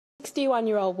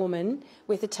61-year-old woman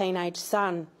with a teenage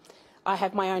son. I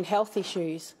have my own health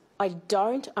issues. I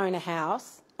don't own a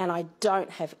house and I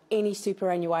don't have any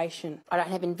superannuation. I don't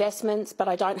have investments, but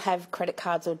I don't have credit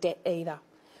cards or debt either.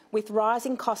 With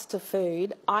rising costs of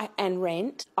food and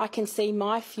rent, I can see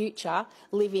my future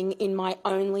living in my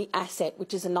only asset,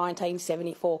 which is a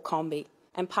 1974 Combi,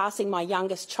 and passing my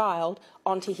youngest child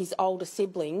on to his older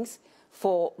siblings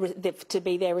to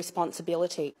be their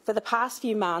responsibility. For the past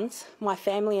few months, my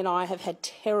family and I have had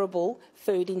terrible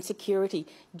food insecurity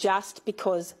just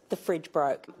because the fridge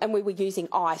broke and we were using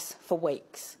ice for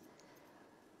weeks.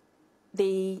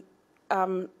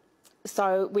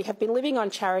 So we have been living on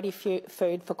charity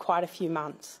food for quite a few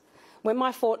months. When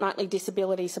my fortnightly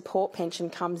disability support pension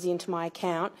comes into my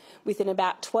account, within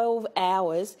about 12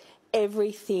 hours,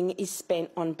 everything is spent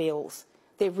on bills.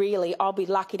 I'll be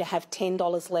lucky to have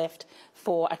 $10 left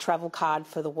for a travel card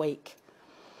for the week.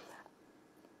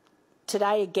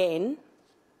 Today again,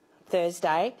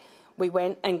 Thursday, we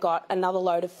went and got another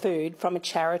load of food from a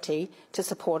charity to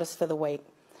support us for the week.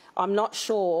 I'm not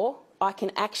sure I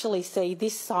can actually see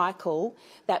this cycle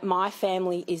that my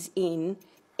family is in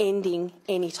ending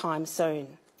anytime soon.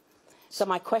 So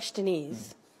my question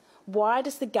is, why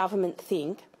does the government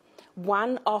think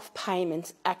one-off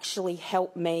payments actually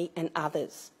help me and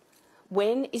others?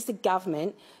 When is the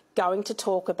government going to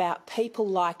talk about people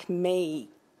like me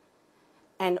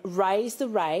and raise the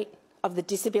rate of the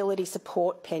disability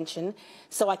support pension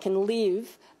so I can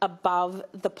live above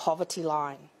the poverty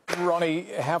line? Ronnie,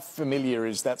 how familiar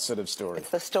is that sort of story? It's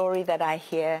the story that I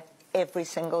hear every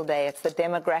single day. It's the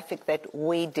demographic that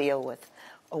we deal with.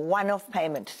 A one-off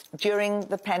payment. During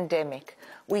the pandemic,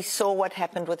 we saw what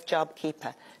happened with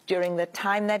JobKeeper. During the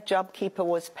time that JobKeeper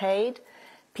was paid,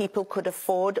 people could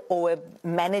afford or were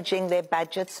managing their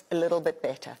budgets a little bit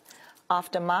better.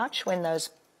 After March, when those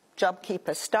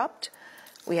JobKeeper stopped,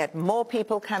 we had more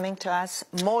people coming to us,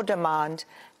 more demand,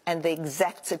 and the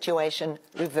exact situation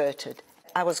reverted.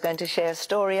 I was going to share a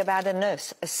story about a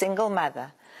nurse, a single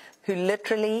mother, who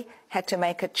literally had to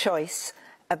make a choice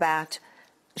about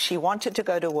she wanted to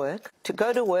go to work. To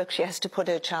go to work, she has to put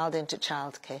her child into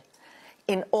childcare.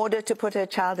 In order to put her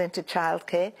child into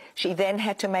childcare, she then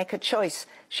had to make a choice.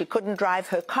 She couldn't drive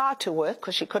her car to work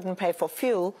because she couldn't pay for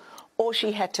fuel, or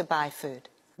she had to buy food.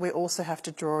 We also have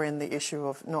to draw in the issue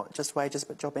of not just wages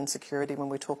but job insecurity when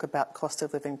we talk about cost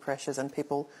of living pressures and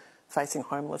people facing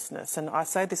homelessness. And I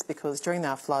say this because during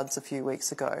our floods a few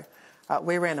weeks ago,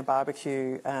 we ran a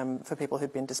barbecue for people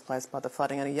who'd been displaced by the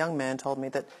flooding, and a young man told me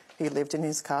that he lived in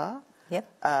his car.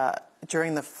 Yep.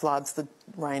 During the floods, the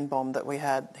rain bomb that we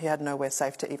had, he had nowhere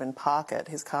safe to even park it.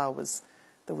 His car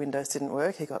the windows didn't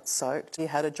work, he got soaked. He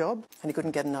had a job and he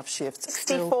couldn't get enough shifts.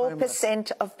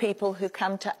 64% of people who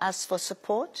come to us for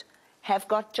support have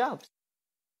got jobs.